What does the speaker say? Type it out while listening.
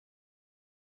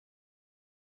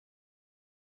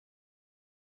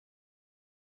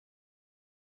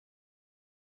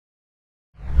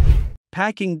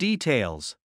Packing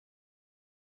details.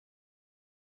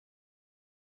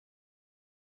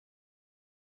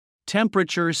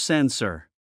 Temperature sensor.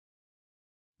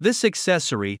 This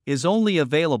accessory is only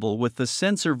available with the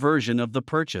sensor version of the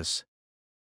purchase.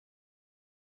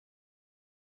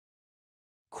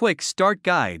 Quick start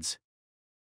guides.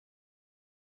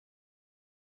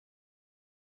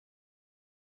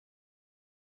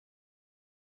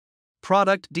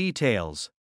 Product details.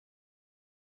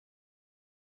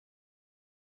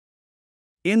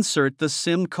 Insert the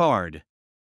SIM card.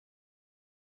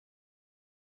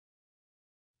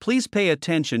 Please pay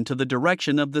attention to the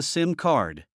direction of the SIM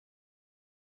card.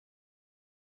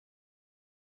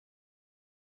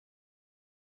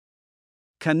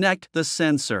 Connect the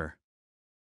sensor.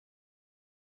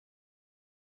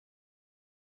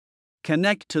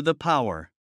 Connect to the power.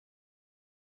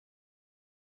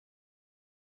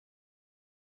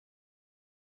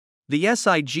 The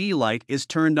SIG light is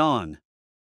turned on.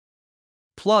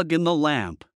 Plug in the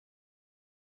lamp.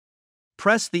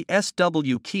 Press the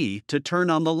SW key to turn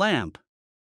on the lamp.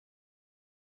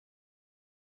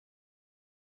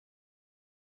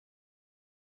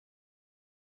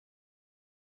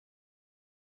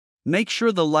 Make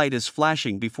sure the light is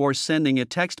flashing before sending a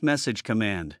text message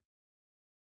command.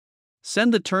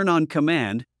 Send the turn on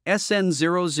command,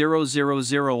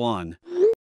 SN0000 on.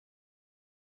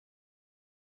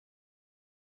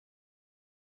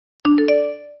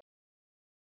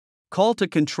 Call to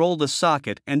control the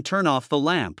socket and turn off the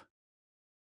lamp.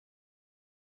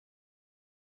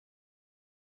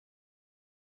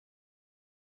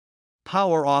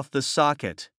 Power off the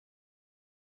socket.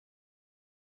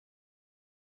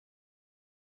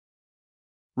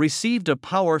 Received a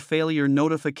power failure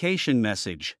notification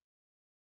message.